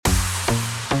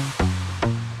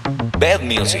Vett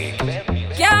music.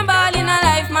 Can't ball in a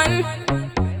life, man.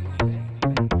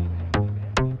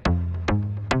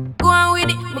 Go on with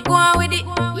it, but go on with it.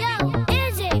 Yo,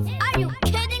 AJ, are you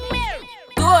kidding me?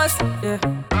 Toast, yeah.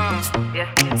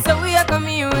 So we are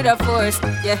coming here with a force,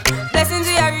 yeah. Blessings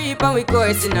we are reap and we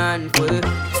coursing on full.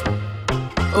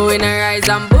 Oh, we not rise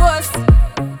and boast.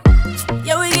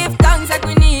 Yeah, we give thanks like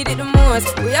we need it the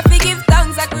most. We have to give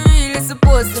thanks like we really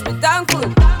supposed to be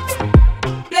thankful.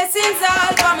 Blessings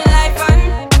all for my life and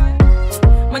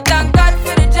my thank God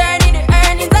for the journey, the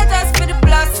earnings are just for the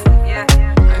plus. Yeah,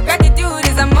 and gratitude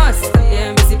is a must.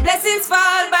 Yeah, me see blessings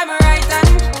fall by my right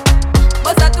hand.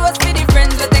 But I toast for the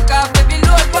friends we take off every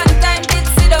load. One time did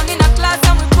sit down in a class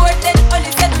and we bored. Then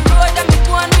only said the road and me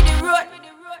go on with the road.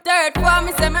 Third form,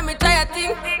 me say make me try a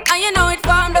thing, and you know it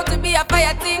formed up to be a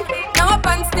fire thing. Now up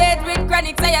on stage with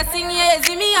chronic, I sing, yeah,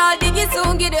 see me all diggy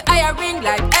soon, get the higher ring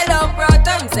like hello,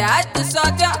 brother. Me say I had to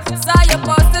shot ya, saw your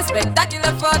poster,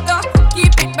 spectacular photo.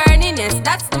 Keep it burning, yes,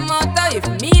 that's the motto. If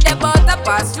me the butter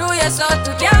pass through your soul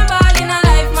to can't ball in a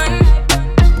life, man.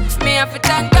 Me have to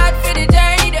thank God for the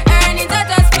journey, the earnings are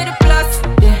just for the plus.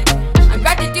 Yeah, and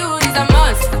gratitude is a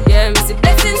must. Yeah, me see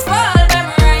blessings fall by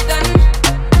my right hand.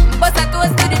 But I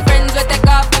toast to the friends we take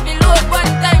off every load. One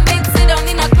time did sit down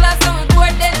in a class and we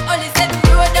bored. Then only said the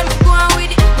road and me go on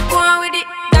with it, go on with it.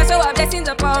 That's how our blessings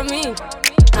upon me,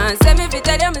 and send me to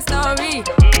tell them my story.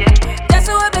 That's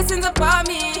how our blessings upon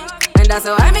me, and that's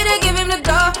how I made to give him the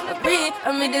glory.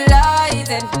 I'm me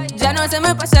delighted. Jah knows say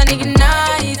my passion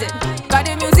ignited. Got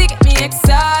the music get me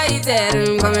excited.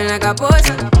 I'm coming like a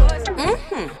potion.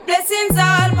 Blessings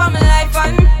all for my life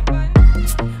and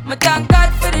my thank God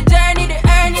for the journey, the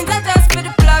earnings are just for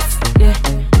the plus. Yeah,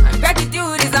 and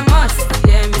gratitude is a must.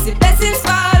 Yeah, me see blessings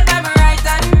fall by my right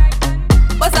hand.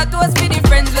 But I toast for the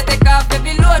friends we take off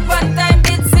every load. One time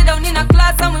did sit down in a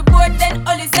class and we bored. Then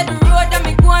only said the road and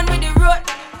me go on with the road.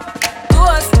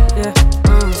 Toast, yeah,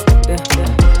 yeah.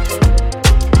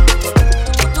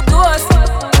 Toast.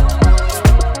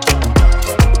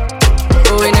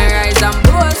 Oh, we not rise and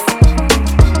boast.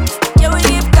 Yeah, we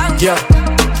give thanks. Yeah.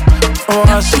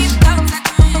 Oasis.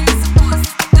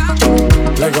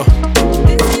 Lego.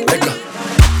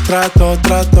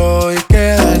 Trato y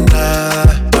queda en nada.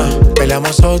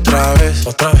 Peleamos otra vez.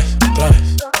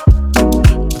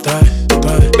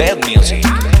 Vett music.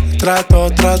 Trato,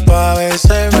 a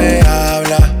veces me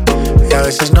habla y a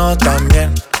veces no tan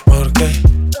bien. ¿Por qué?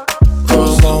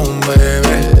 Como un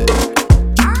bebé.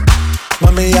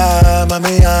 Mami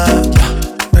ya,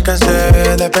 me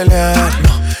cansé de pelear.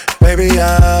 Baby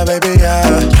ya,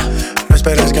 no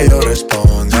esperes que yo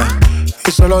responda.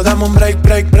 Y solo dame un break.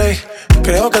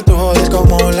 Creo que tú jodes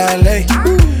como la ley.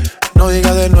 No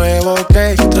digas de nuevo,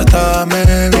 ok.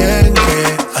 Trátame bien,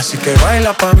 que así que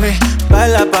baila pa' mí.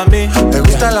 Me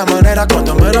gusta la manera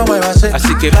cuando menos me vacías.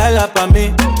 Así que baila pa'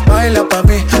 mí.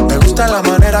 Me gusta la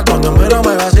manera cuando menos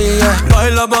me vacías.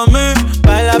 Baila pa' mí.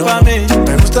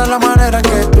 Me gusta la manera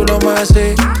que tú lo mueves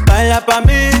así. Baila pa'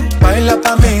 mí.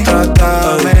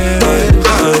 Trátame bien,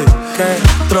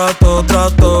 que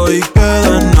Trato y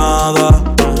queda en nada.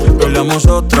 Peleamos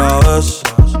otra vez.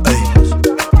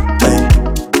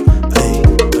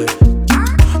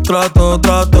 Trato,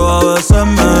 a veces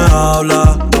me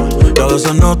habla y a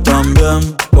veces no tan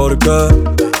bien. Porque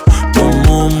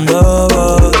como un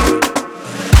bebé.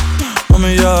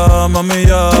 Mami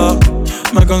ya,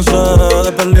 me cansé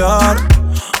de pelear.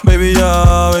 Baby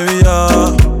ya,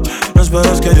 no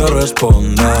esperes que yo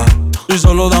responda. Y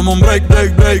solo dame un break.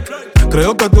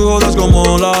 Creo que tú jodas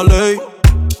como la ley.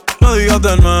 No digas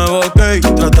de nuevo, ok.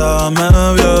 Trátame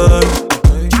bien.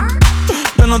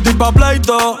 Yo no estoy pa'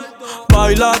 pleito.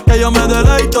 Baila que yo me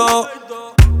deleito.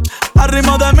 Al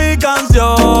ritmo de mi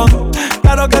canción.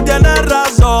 Claro que tienes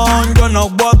razón. Yo no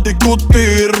voy a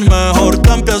discutir. Mejor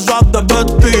te empiezas a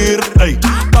vestir. Ey,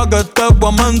 pa' que te voy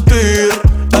a mentir.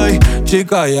 Ey,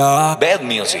 chica ya. Vett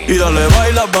music. Y dale,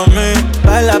 baila pa' mí.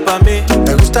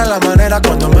 me gusta la manera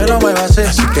cuando menos me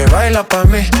vacías. Así que baila pa'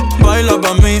 mí.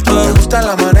 Me gusta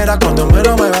la manera cuando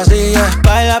menos me vacías.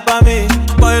 Baila pa' mí.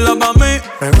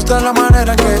 Me gusta la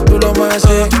manera que tú lo mueves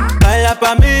así. Baila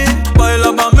pa' mí.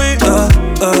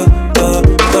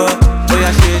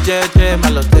 Oya ṣe jẹ́jẹ́ má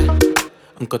lọ tẹ̀.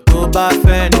 Nǹkan tó bá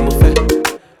fẹ́ ni mo fẹ́.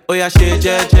 Oya ṣe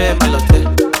jẹ́jẹ́ má lọ tẹ̀.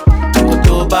 Nǹkan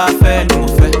tó bá fẹ́ ni mo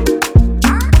fẹ́.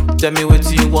 Tell me what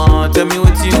you want,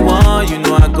 you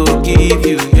know I go give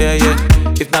you,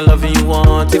 yeah. If not loving you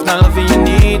want, if not loving you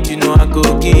need, you know I go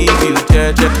give you,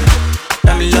 yeah.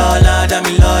 Dami Lola,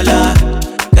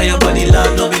 got your body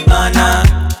love, no be banana.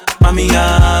 Mami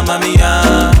ya,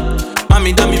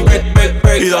 mami dame break.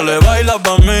 Y dale, baila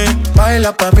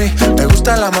pa' mí. Me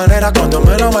gusta la manera manera cuando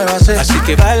menos me vacía. Así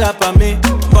que baila pa' mí,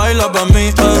 baila pa'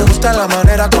 mí. Me gusta la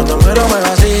manera cuando menos me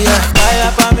vacía.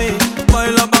 Baila pa' mí,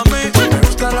 baila pa' mí. Me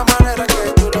gusta la manera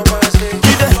que tú lo mueves así.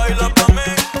 Baila pa' mí,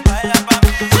 baila pa' mí.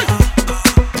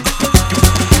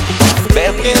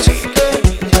 Bad music.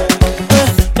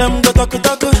 Them go talk.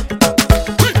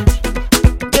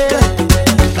 Yeah,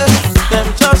 them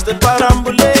just the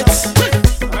parambulates.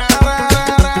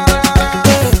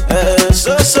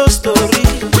 So story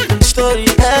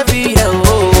heavy. Never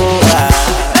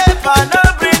no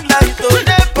bring light,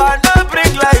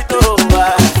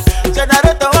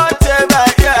 Generator whatever,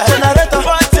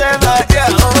 yeah.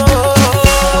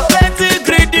 Plenty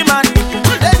greedy man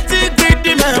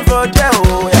for them,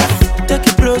 oh yeah. Take a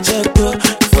project,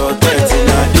 forget it,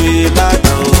 now do it back, oh.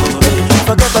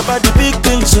 Forget about the big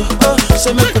things, so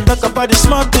say make we talk about the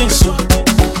small things, so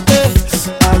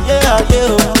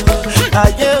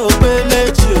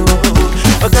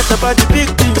forget about the big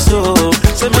things, so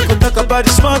say make we talk about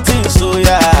the small things, so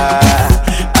yeah.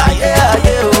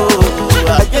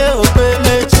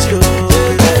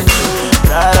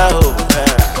 Rara,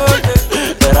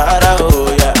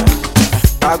 oh, yeah.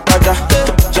 Agbada,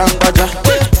 jangbaja,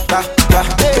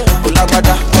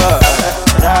 ulagbada,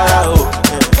 rara, oh,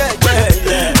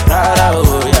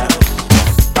 yeah.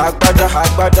 Agbada,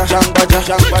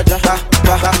 jangbaja,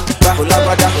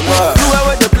 ulagbada,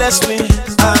 whoever they bless me,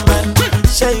 amen.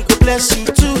 Say he go bless you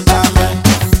too, amen.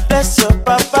 Bless your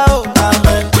papa, oh,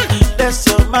 amen. Bless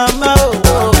your mama, oh.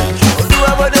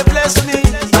 Whoever they bless me,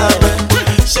 amen.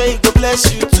 Say he go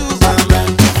bless you too,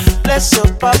 amen. Bless your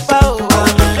papa, oh,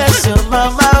 amen. Bless your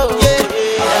mama, oh,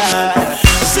 yeah.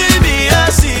 See me, I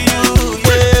see you,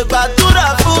 yeah.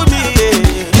 Batura for me,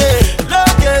 yeah.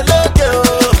 Loke,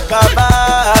 oh, Baba,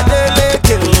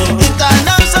 Adeleke, oh.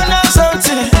 International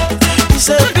something, it's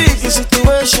a big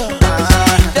situation.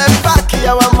 Them back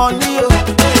our money, oh.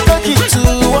 Take it to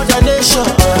other nation.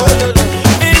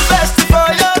 Invest for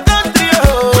your country,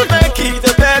 oh. Make it a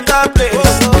better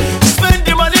place. Spend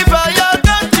the money for your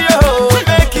country, oh.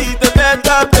 Make it a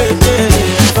better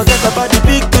place. Forget about the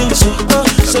big things, so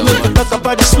make we talk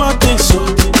about the small things, so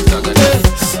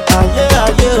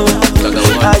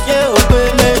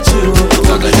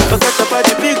forget about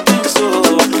the big things, so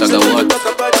make we talk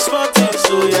about the small things,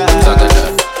 so yeah.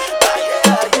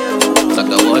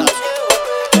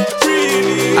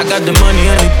 I got the money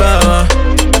and the power.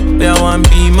 Yeah, I want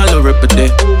be my little repete.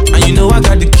 And you know I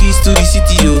got the keys to the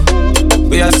city, yo.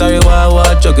 We are sorry,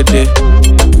 why, juggle.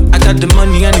 I got the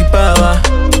money and the power.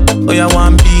 Oh, yeah, I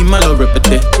want be my little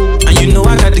repete. And you know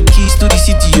I got the keys to the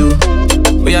city, yo.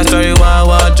 We are sorry,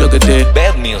 why, juggle.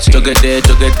 Bad music. Juggle.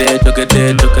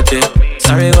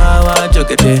 Sorry, why,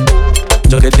 juggle.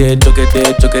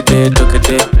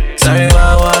 Sorry,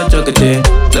 why, juggle.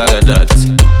 Like that.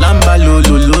 Lamba,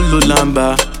 lulu,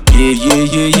 lamba. Yeah.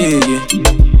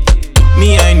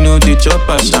 Me, I know the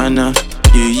chopper, Shana.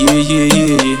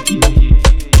 Yeah.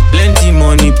 Plenty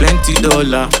money, plenty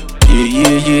dollar.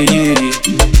 Yeah.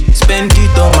 Spend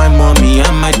it on my mommy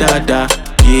and my dada.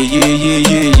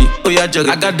 Yeah. Oh yeah,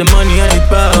 juggle. I got the money and the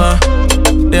power.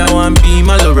 Yeah, I want be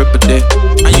my little repete.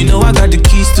 And you know I got the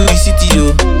keys to the city,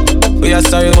 yo. Oh yeah,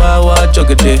 sorry, why,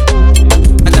 juggle.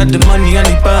 I got the money and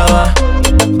the power.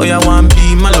 Oh yeah, I want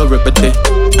be my little repete.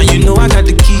 And you know I got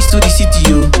the keys to the city,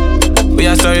 yo. Oh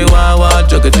yeah, sorry, why,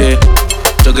 juggle.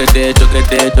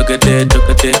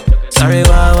 Sorry,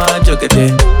 why, juggle. Sorry,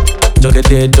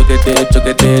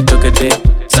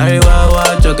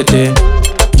 why, juggle.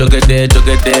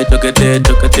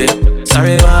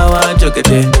 Sorry, why, juggle.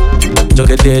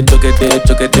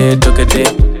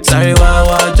 Sorry,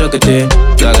 why, juggle.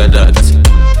 Like that.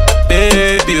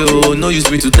 Baby, oh, no use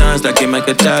me to dance like a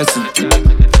Michael Jackson.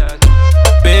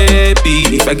 Baby,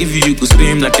 if I give you, you could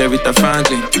scream like Aretha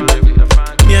Franklin.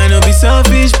 Me, I know be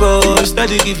selfish, but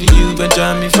steady giving you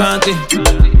Benjamin Franklin.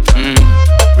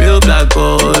 Real black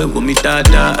boy, with me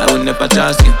dada, I will never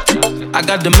trust him. I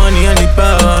got the money and the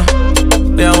power.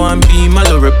 Yeah, I want be my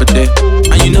little repete.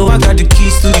 And you know I got the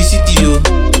keys to the city, yo.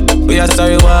 Oh yeah,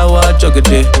 sorry, why, juggle.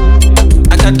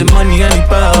 I got the money and the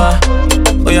power.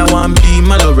 Oh yeah, I want be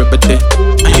my little repete.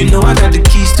 And you know I got the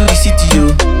keys to the city,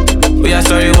 yo. Oh yeah,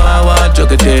 sorry, why,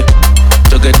 juggle.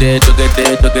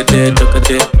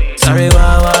 Sorry, why, juggle. Sorry,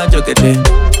 why, juggle.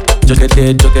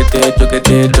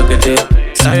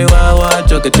 Sorry,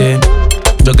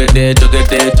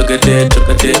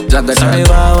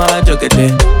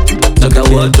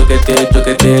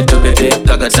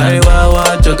 why, juggle. Sorry,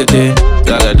 why, juggle.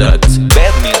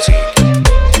 Bad music.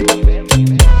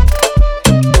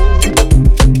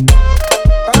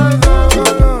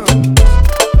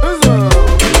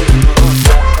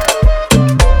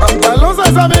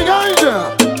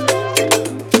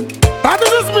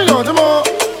 36 million, come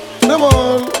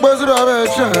on, where's the other?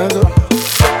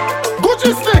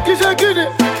 Gucci stick, is a kid.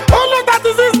 Only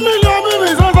 36 million,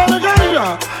 baby, so I'm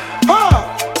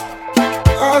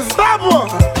a stop one.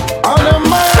 On the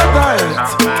Maya diet.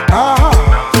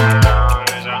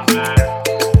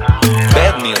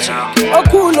 Bad music. Oh,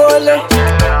 cool, ole.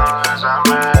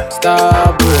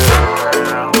 Stop.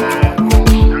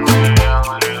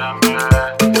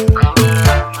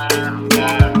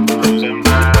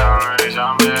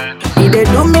 They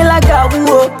do me like a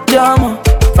woo, drama.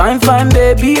 Fine,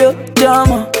 baby, oh,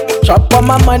 drama. Chop on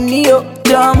my money, oh,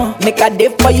 drama. Make a day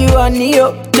for you, honey,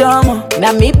 oh, drama.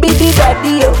 Now me be the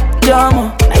daddy, oh,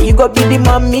 drama. Now you go be the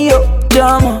mommy, oh,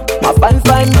 drama. My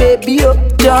fine, baby, oh,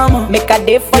 drama. Make a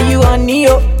day for you, honey,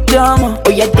 oh, drama. Oh,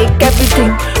 yeah, take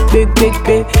everything,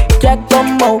 big. Jack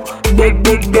come out, big.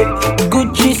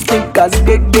 Gucci sneakers,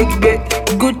 big.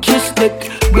 Gucci sneak,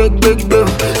 big.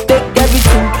 Take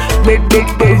everything, big.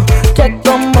 Jack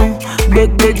come out,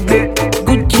 big.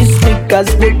 Gucci sneakers,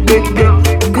 big.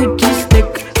 Gucci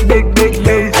sneak, big.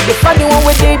 And the funny one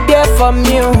where they there for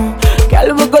me, oh.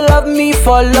 Girl, we go love me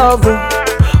for love, oh.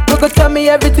 We go tell me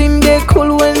everything they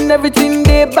cool when everything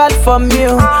they bad for me,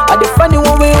 oh. And the funny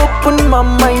one we open my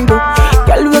mind, oh.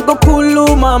 Girl, we go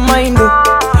cool my mind,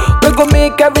 oh. We go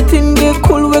make everything they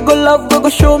cool, we go love, we go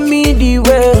show me the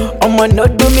way. I'ma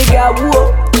not do me got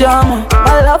whoa, drama.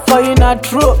 My love for you not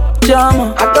true,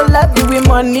 drama. I go love you with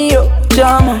money, oh,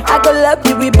 drama. I go love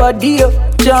you with body, oh,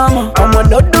 drama. I'ma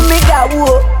not do me got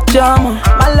whoa, drama.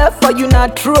 My love for you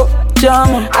not true,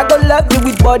 drama. I go love you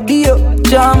with body, oh,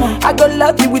 drama. I go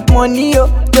love you with money, oh,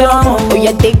 drama. Oh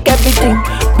yeah, take everything,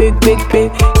 big.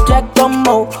 Jack come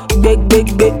out, big.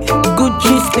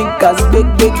 Gucci sneakers, big.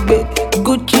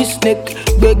 Gucci sneak,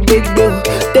 big.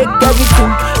 Take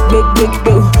everything,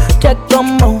 big. Jack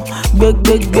come out, big.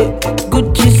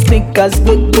 Gucci sneakers,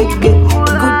 big.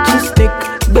 Gucci sneak,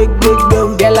 big.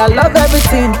 Girl, I love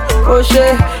everything, oh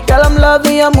shit. Girl, I'm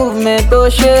loving your movement, oh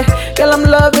shit. Girl, I'm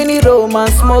loving the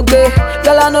romance, moge.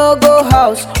 Girl, I know go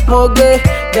house, moge.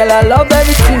 Girl, I love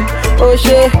everything, oh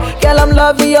shit. Girl, I'm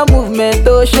loving your movement,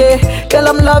 oh shit. Girl,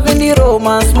 I'm loving the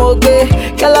romance, moge.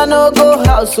 Girl, I know go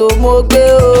house, oh moge,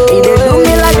 oh. They do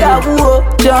me like a woo,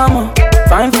 drama.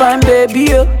 Fine,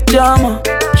 baby, oh, drama.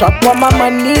 Chop on my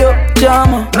money, oh,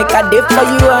 drama. Make a day for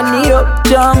you, honey, oh,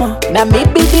 drama. Now me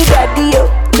be the daddy, oh,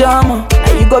 drama.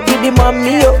 Now you go be the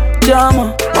mommy, oh,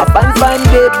 drama. My fine,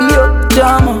 baby, oh,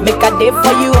 drama. Make a day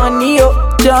for you, honey, oh,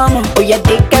 drama. Oh yeah,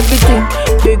 take everything,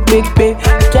 big.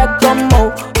 Jack come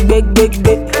out, big.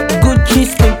 Gucci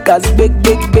sneakers, big.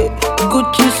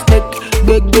 Gucci sneak,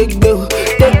 big.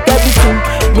 Take everything,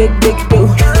 big.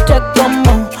 Jack come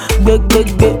out, big.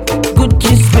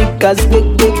 Gucci sneakers, big.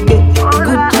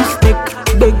 Gucci sneak,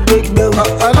 big.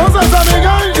 I know that's a big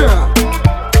idea.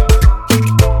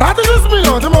 36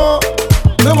 million, come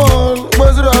on,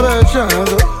 where's the other?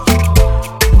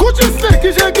 Gucci stick,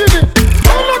 is a kid.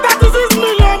 Only 36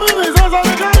 million, baby, so I'm a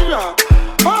idea.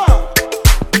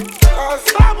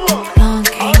 Stop one.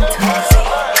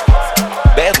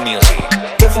 Bad music.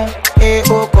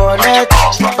 Oh, connect,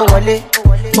 oh, wale,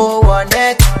 oh, one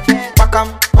net. Pakam,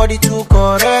 body too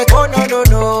correct. Oh,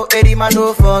 no, Eddie man,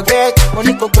 don't forget.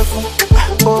 Only go befu,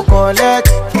 oh, collect,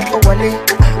 oh, wale,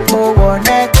 oh, one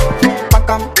net.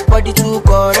 Pakam, body too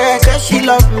correct. Say she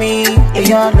love me, and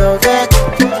you love it.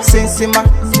 Sensima,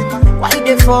 why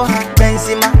they for her,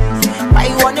 Benzema? Why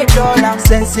you want $1?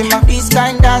 Sensima, this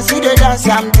kind dance, you the dance.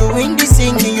 I'm doing the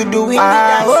singing, you doing the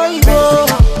dance. Oh,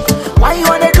 why you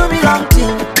wanna do me long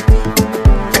thing?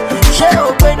 She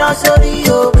open up, sorry,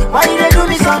 yo. Why they do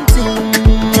me something?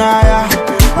 Yeah.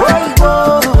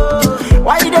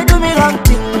 Why they do me wrong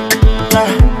thing?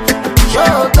 She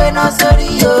open up, sorry,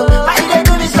 yo. Why they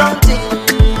do me something?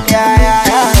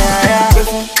 Yeah.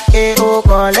 Oh,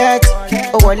 collect,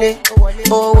 oh, wale,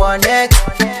 oh, one net.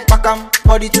 Pakam,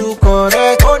 body too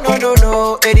correct. Oh,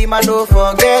 no, Eddie man, don't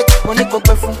forget. Only go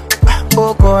befu,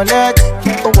 oh, collect,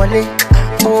 oh, wale,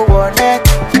 oh, one net.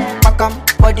 Pakam,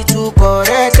 body too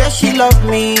correct. Say she love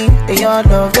me, and you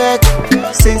love it.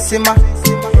 Sensima,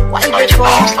 why they for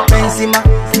Benzema?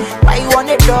 Why you want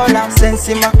 $1?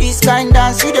 Sensima, this kind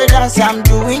dance, you the dance. I'm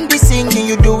doing the singing,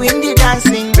 you doing the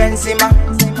dancing. Benzema,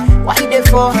 why they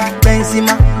for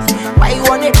Benzema? Why you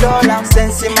want $1?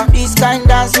 Sensima, this kind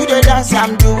dance, you the dance.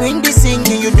 I'm doing the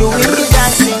singing, you doing the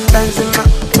dancing. Benzema,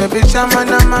 baby, chama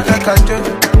like a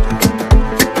joke.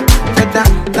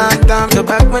 Down, the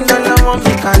back when all I want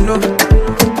me can know.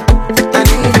 I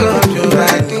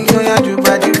think you your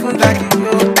body from that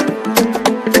you.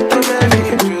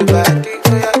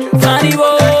 Funny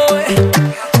boy,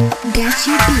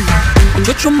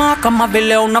 Chuchu marca ma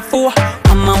vele una fua.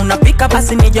 Kama unapika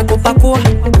basi nije kupakua.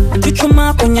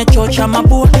 Chuchuma kwenye choo cha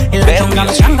mabua. Ila chonga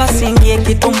mchanga singie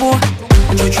kitumbua.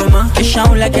 Chuchuma, kisha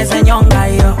ulegeze nyonga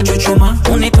yo. Chuchuma,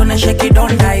 unitoneshe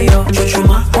kidonda yo.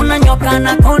 Chuchuma, unanyoka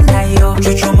na konda yo.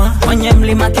 Chuchuma, kwenye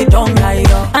mlima kidonga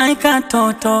yo. Aika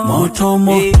toto moto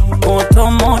moto,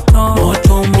 moto moto,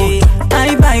 moto moto.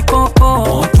 Ai bai koko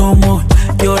moto moto,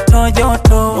 joto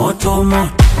joto moto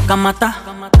moto. Kamata,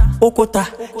 ukuta,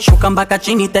 shuka mpaka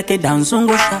chini teke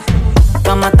danzungusha.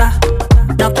 Kamata,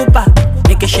 nakupa,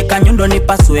 nikishika nyundo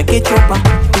nipasue kichupa.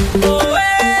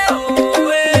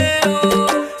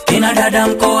 Kina dada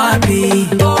mko wapi?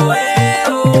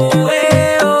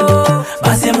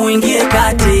 Basi muingie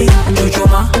kati.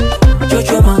 Chuchuma,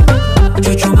 chuchuma,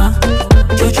 chuchuma,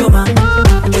 chuchuma,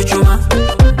 chuchuma,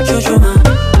 chuchuma,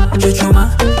 chuchuma,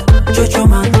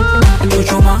 chuchuma,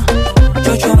 chuchuma,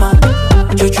 chuchuma,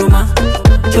 chuchuma,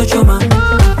 chuchuma,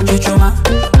 chuchuma,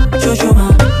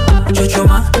 chuchuma,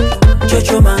 chuchuma,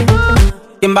 chuchuma.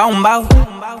 Kimbao mbao,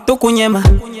 tukunyema,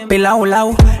 pilau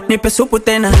lau, nipe supu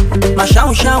tena,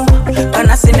 mashau shau,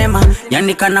 kana sinema,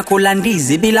 yani kana kula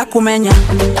ndizi bila kumenya.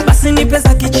 Basi nipe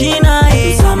za kichina,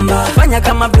 msamba, fanya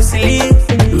kama Bruce Lee,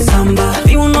 msamba,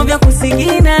 viuno vya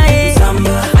kusigina,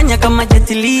 msamba, fanya kama Jet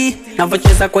Li,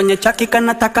 navocheza kwenye chaki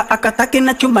kanataka akataki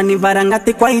na chumbani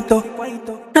varangati kwa ito.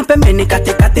 Na pembeni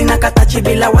katikati na katachi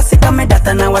bila wasika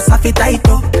medata na wasafi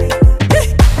taito.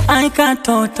 Aika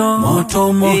toto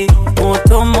moto moto,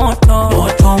 moto moto,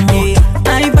 moto moto.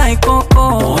 Ai bai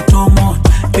koko moto moto,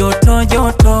 joto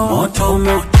joto moto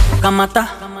moto. Kamata,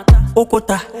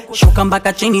 ukuta, shuka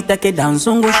mpaka chini teke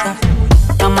danzungusha.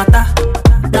 Kamata,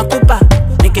 nakupa,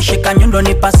 nikishika nyundo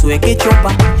nipasue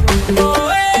kichupa.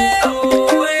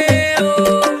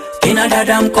 Kina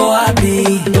dada mko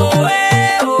wapi?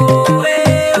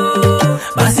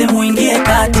 Basi muingie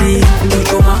kati.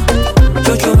 Chuchuma,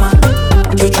 chuchuma,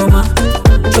 chuchuma,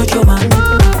 chuchuma,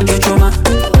 chuchuma,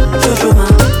 chuchuma,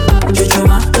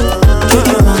 chuchuma,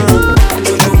 chuchuma,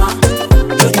 chuchuma,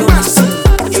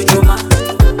 chuchuma,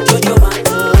 chuchuma,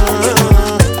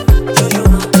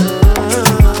 chuchuma.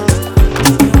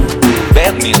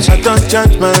 Bad music. I don't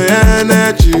charge my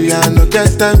energy, I no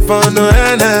get time for no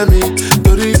enemy.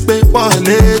 Tori pe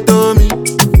wale to me.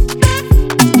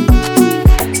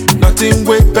 Nothing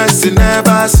with person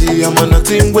never see. I'm on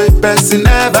nothing with person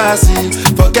never see.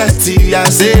 Forget it, I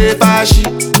say bashi.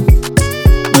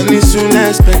 When it's soon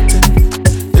expected.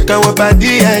 You can walk by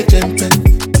the edge and pen.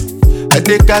 I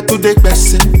take out to the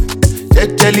person.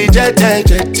 Jelly, je.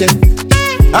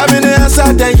 I'm in the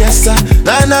answer, then yes sir.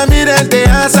 Then I'm in the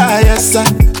answer, yes sir.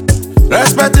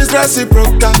 Respect is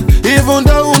reciprocal, even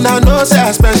though I know say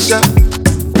I'm special.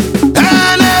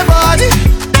 Anybody,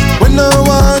 we no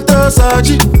want to search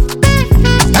it.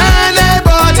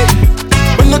 Anybody,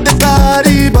 we no the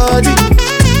carry body.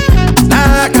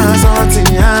 I can't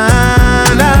something,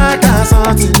 I can't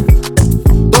something.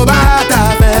 Go back to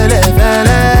fele,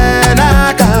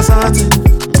 I can't something.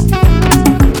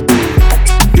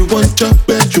 You want job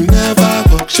but you never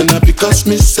work. Should not because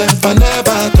myself I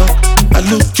never talk. I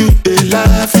look you, they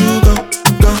laugh, you go.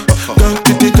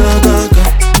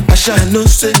 I shall no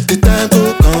say the time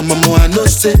go come. Mama, I no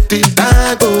say the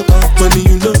time go come. Money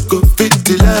you no go fit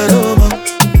the line over.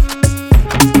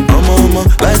 Mama,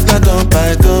 life not on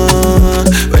python.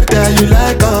 Whether you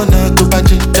like or not, go back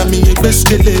to me, you best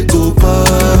kill it, go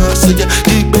pass. So yeah,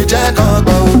 keep me jack on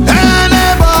go.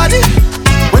 Anybody,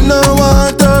 we no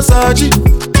want to search it.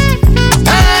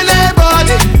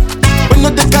 Anybody, we no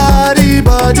the carry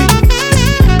body.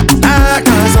 I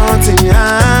can't something,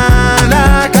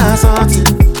 I can't something.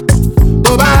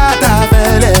 Go back to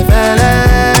fele,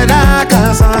 I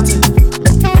can't something.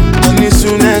 Money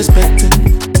soon expected.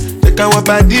 They can walk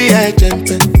by the edge and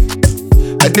pen.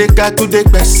 I take out to the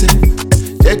person.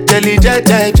 Jelly, je.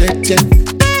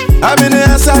 I'm in the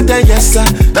answer, then yes sir.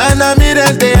 Then I'm in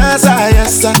the answer,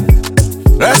 yes sir.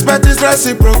 Respect is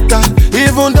reciprocal,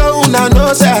 even though I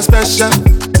know say I'm special.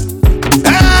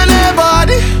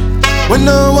 Anybody, we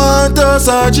no want to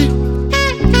search it.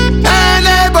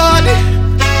 Anybody,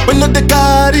 we no the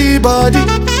carry body.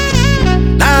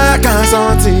 I can't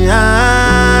something,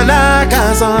 I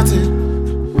can't something.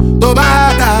 Go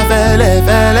back to fele,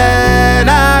 I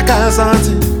can't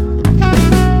something.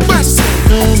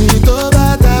 Go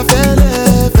back to fele,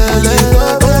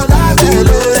 go back to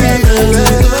fele,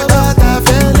 go back to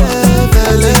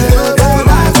fele, go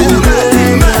back to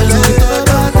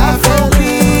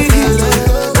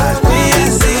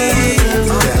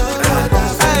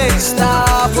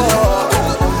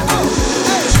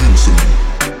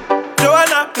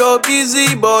Joanna, your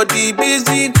busy body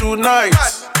busy tonight.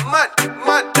 Mad.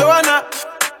 Joanna,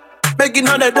 making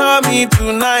all the dummy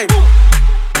tonight.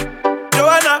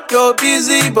 Joanna, your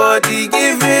busy body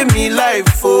giving me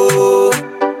life, oh.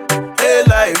 Hey,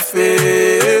 life,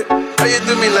 hey. How you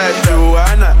do me like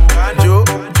Joanna?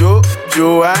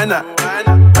 Joanna.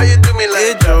 How you do me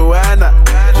like Joanna?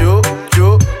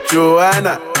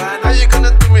 Joanna. How you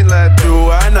gonna do me like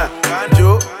Joanna?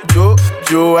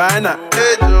 Joanna.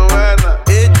 Hey, Joanna.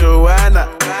 Hey, Joanna.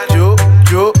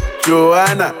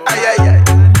 Joanna. Ay, ay, ay.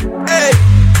 Hey.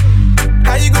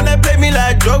 How you gonna play me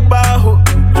like Drogba, ho?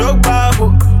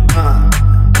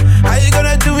 How you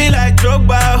gonna do me like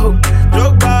Drogba, ho?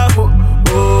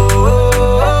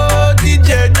 Oh,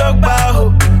 DJ Drogba,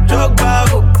 ho.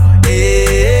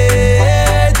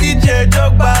 Hey, DJ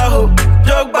Drogba, ho.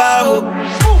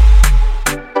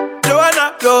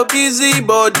 Joanna, your busy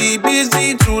body,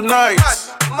 busy tonight.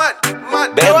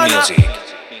 Bad music.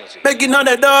 Making all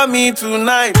the dummy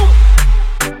tonight.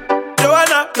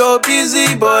 Joanna, your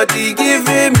busy body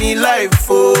giving me life,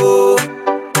 oh.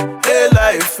 Hey,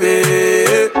 life,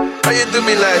 hey. How you do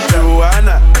me like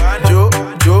Joanna?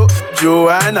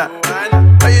 Joanna.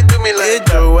 How you do me like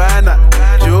Joanna?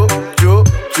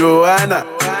 Joanna.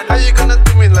 How you gonna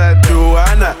do me like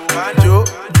Joanna?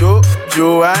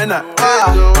 Joanna. Hey,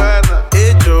 Joanna.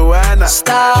 Hey, Joanna.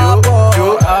 Stop,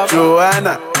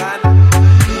 Joanna.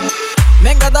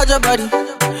 Make her touch your body.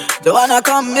 Joanna,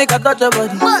 come make her touch your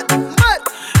body.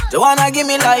 Joanna, give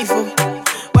me life, oh.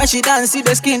 When she dance, see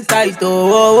the skin tight,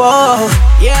 oh.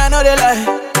 Yeah, I know they lie.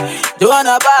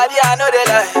 Joanna bad, yeah, I know they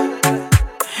lie.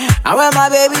 And when my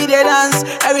baby they dance,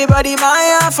 everybody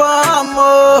my for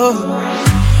more.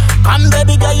 Come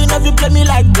baby girl, you know you play me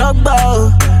like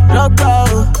Drogba.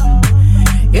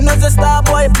 You know the star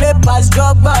boy play past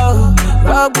Drogba.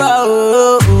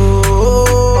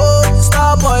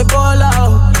 Star boy ball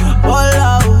out.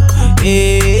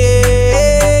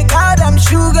 Hey, God I'm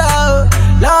sugar,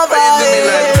 love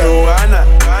How you do me like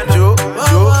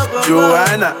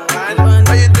Joanna?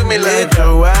 How you do me like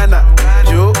Joanna?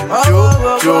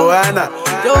 Joanna.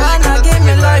 Joanna, give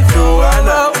me life,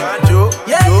 Joanna.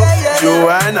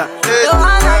 Joanna,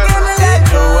 give me life,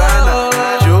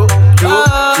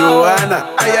 Joanna.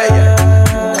 Ay, ay, ay.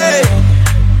 Hey,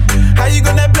 how you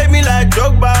gonna play me like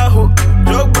Drogba, ho?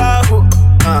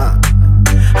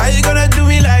 How you gonna do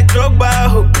me like Drogba,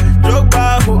 ho?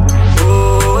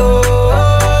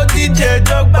 Oh, DJ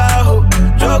Drogba, ho.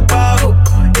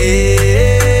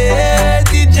 Hey,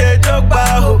 DJ Drogba,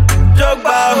 ho.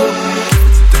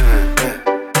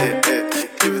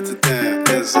 Give it to them,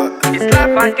 it's la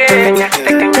pequeña,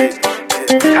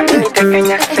 camini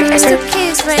pequeña, It's the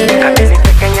kids, right? camini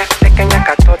pequeña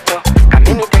catoto,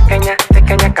 camini pequeña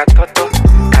catoto,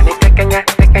 cani pequeña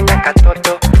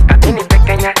catoto, camini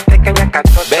pequeña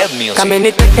catoto. Bad music.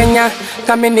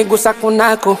 Kameni gusa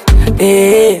kunako,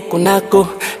 kunako.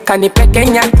 Kani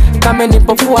pequeña, kameni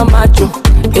pofua macho,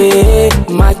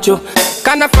 macho.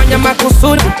 Kanafanya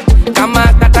makusudi, kama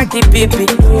kataki pipi.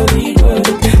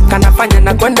 Kanafanya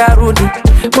na kwenda rudi,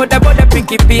 boda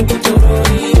pikipiki.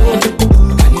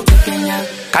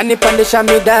 Kanipandisha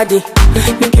midadi,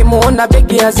 nikimuona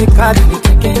begi hazikadi.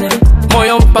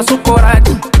 Moyo mpasuko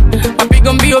radi,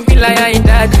 mapigo mbio bila ya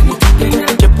idadi.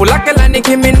 Chepu lake la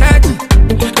Nicki Minaj,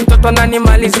 mtoto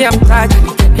ananimalizia mtaji.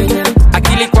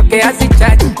 Akili kwake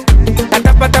hazichaji,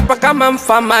 natapatapa kama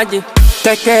mfamaji.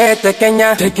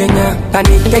 Tekenya,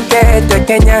 kani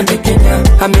tekenya,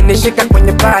 amenishika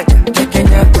kwenye paja.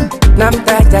 Na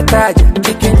mtaja,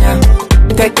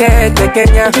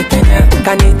 tekenya,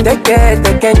 kani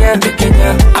tekenya,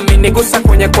 amenigusa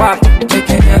kwenye kwapa.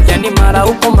 Yani mara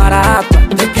huko mara hapa.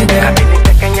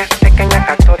 Kamini tekenya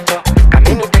katoto,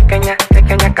 kamini tekenya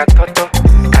katoto,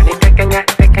 kani tekenya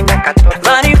katoto.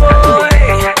 Money boy,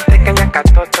 tekenya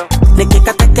katoto.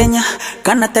 nikika tekenya,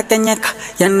 kana tekenyeka.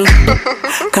 Yani,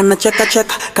 kana cheka,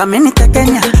 kamini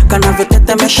tekenya. Kana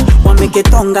vitetemesha,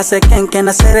 wamikitonga sekenke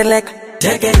na sereleka.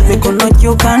 Mikono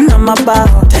juu kana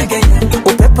mabao,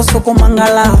 upepo suku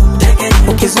mangalao.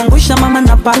 Ukizungusha mama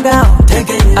na pagao,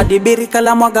 adibiri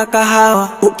kala mwaga kahawa.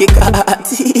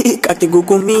 Ukikatika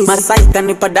kigugumizi, Masai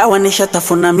kanipa dawa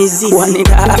nishatafuna mizizi.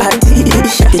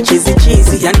 Wanikatisha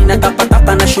kichizi, yani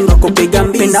natapa na shindo kupiga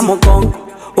mbizi. Pinda mgongo,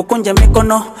 ukunje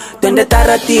mikono, twende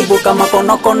taratibu kama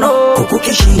konokono.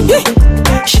 Kukukishingo,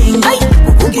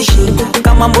 kukukishingo,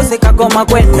 kama mbuzi kagoma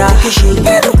kwenda.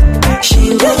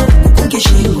 Shingo,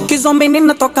 kukukishingo, kizombi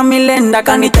ninatoka milenda.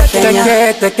 Kani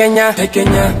tekenya,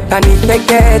 kani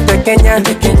tekenya,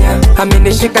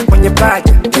 amenishika kwenye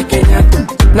paja.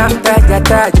 Na mtaja,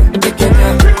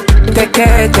 tekenya,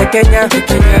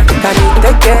 kani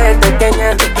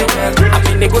tekenya,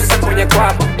 amenigusa kwenye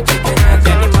kwapa.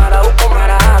 Yani mara huko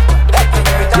mara hapa.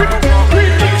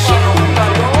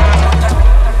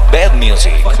 Bad Bad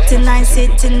music. 49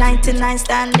 sitting, 99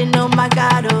 standing, oh my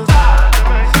God, oh.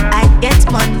 I get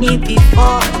money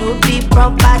before, no be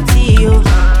property, oh.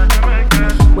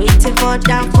 Waiting for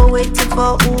Danfo, waiting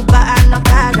for Uber and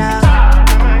Okada.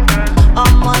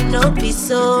 No be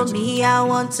so me, I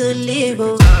want to live,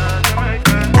 oh.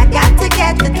 I got to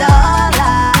get the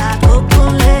dollar,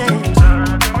 okule.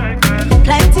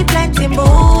 Plenty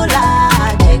moolah,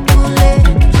 jekule.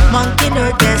 Monkey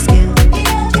no get skill,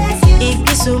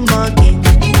 ikisu monkey.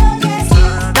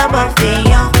 Double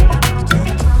fiyon,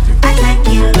 I like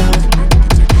you, love.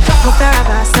 Mo fẹ́ra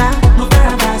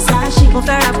basa, she mo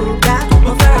fẹ́ra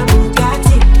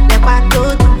Bugatti. Lepa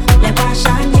todo, lepa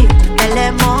shandi,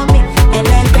 ele mommy.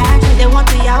 They want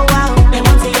to yawa, they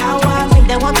want to yawa me.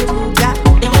 They want to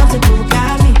buga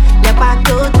me. Le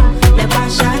patoto, le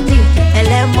pashandi,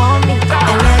 ele mommy,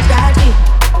 ele daddy.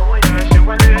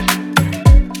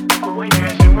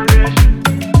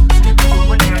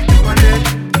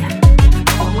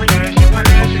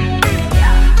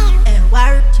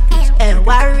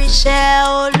 Worry share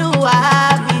Oluwa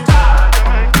be.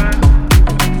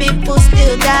 People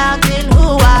still doubting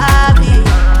who I be.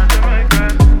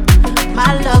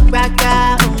 My luck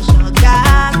braga,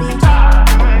 me.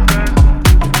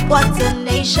 What's a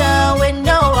nation with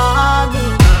no army?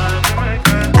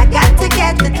 I got to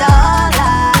get the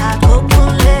dollar,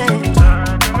 okule.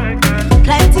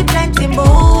 Plenty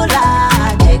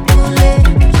moolah, jekule.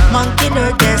 Monkey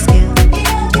no get skill,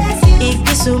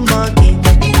 ikisu monkey.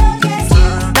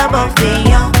 Double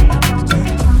fiyon,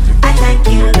 I thank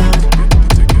you, Lord.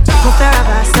 Mo fẹ́ra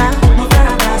basa,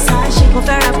 she mo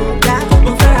fẹ́ra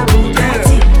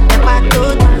Bugatti. Lepa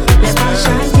todo, lepa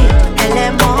shandi, ele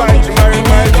mommy,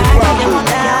 ele daddy. They want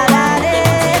da da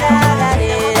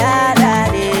da.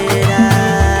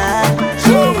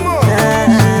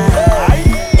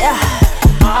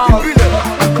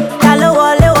 Kalo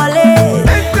wọlé,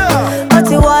 ó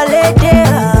ti wọlé dé.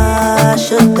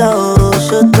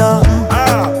 Ṣótọ̀.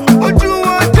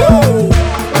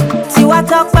 Tiwa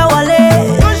Tọ́pẹ́ wọlé,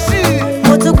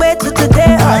 mo tún gbé tuntun dé.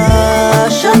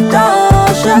 Ṣótọ̀.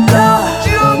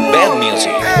 Bad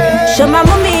music. Ṣo ma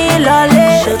mú mi lọlé?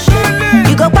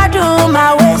 You go gbádùn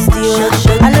my waist, yo.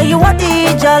 I know you want the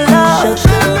jollof.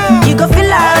 You go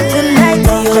feel out tonight,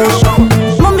 yo.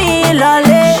 Mú mi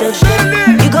lọlé.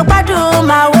 You go gbádùn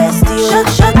my waist, yo.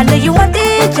 I know you want the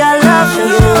jollof, yo.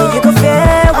 You go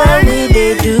feel when we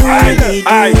dey do.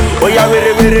 Oya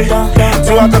were.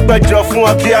 Tiwa Tọ́pẹ́ jọ fún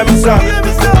ọ kí a mi sá.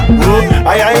 Wo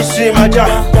àyà ń ṣe máa já.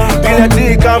 Ìpínlẹ̀ tí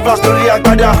canvas lórí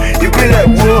agbádá. Ìpínlẹ̀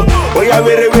wo oya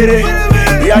were.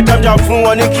 Ìyá jamjam fún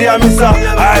wọn ní kí a mi sá.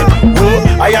 Wo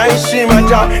àyà ń ṣe máa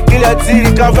já. Ìpínlẹ̀ tí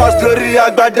canvas lórí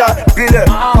agbádá. Ìpínlẹ̀.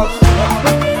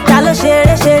 Ta ló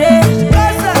ṣeré?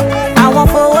 Àwọn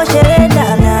fowó ṣeré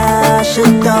dáná.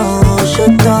 Ṣótọ̀.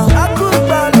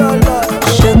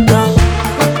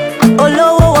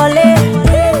 Olówó wọlé.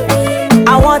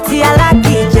 Àwọn tí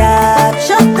alákìjà.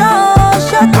 Ṣótọ̀.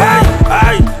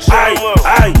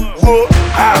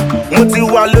 Mo ti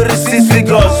wà lórí 6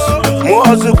 figures. Mo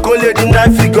hustle kó lè di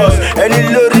 9 figures. Ẹni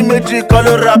lórí méjì kan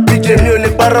ló ra PJ. Mi ò lè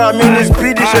para mi ní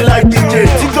speedy ṣe like DJ.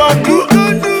 Tí kan dú,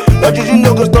 lọ́jọ́jú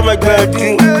no go stop my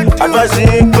gbẹ̀dú. Advice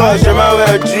yín kọ́ ṣe máa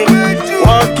wẹ̀ jú.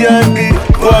 Wọ́n kí ẹ bí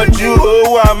bọ́jú,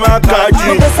 owó àmàkájú.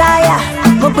 Mo gbé sáyà,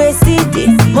 mo gbé sídì,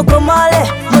 mo kó mọ́lẹ̀,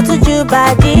 mo tún ju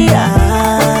bàdí.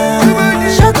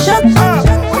 Ṣók.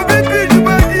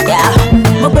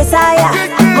 Mo gbé sáyà,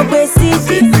 mo gbé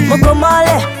sídì, mo kó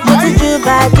mọ́lẹ̀, mo tún ju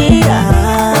bàdí.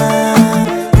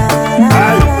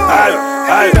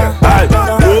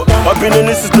 Obìnrin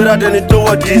ní sísèrè àdẹni tó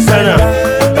wọ dìsáínà.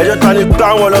 Ẹjọ́ ta ni gbá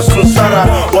wọn lọ sùn sára.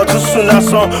 Wọ́n tún sùn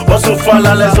lásán, wọ́n sùn fún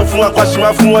alálẹ̀. Sọ fún apàṣẹ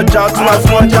máa fún wọn jà, tún máa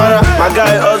fún wọn jára. My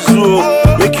guy hustle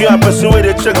o, make you a person wey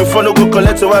dey check before no go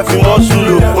collect your wife in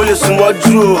muscle o. O lè sùn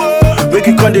mọ́jú o, make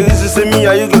you come dey reason say me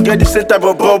and you go get the same type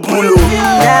of bubble o.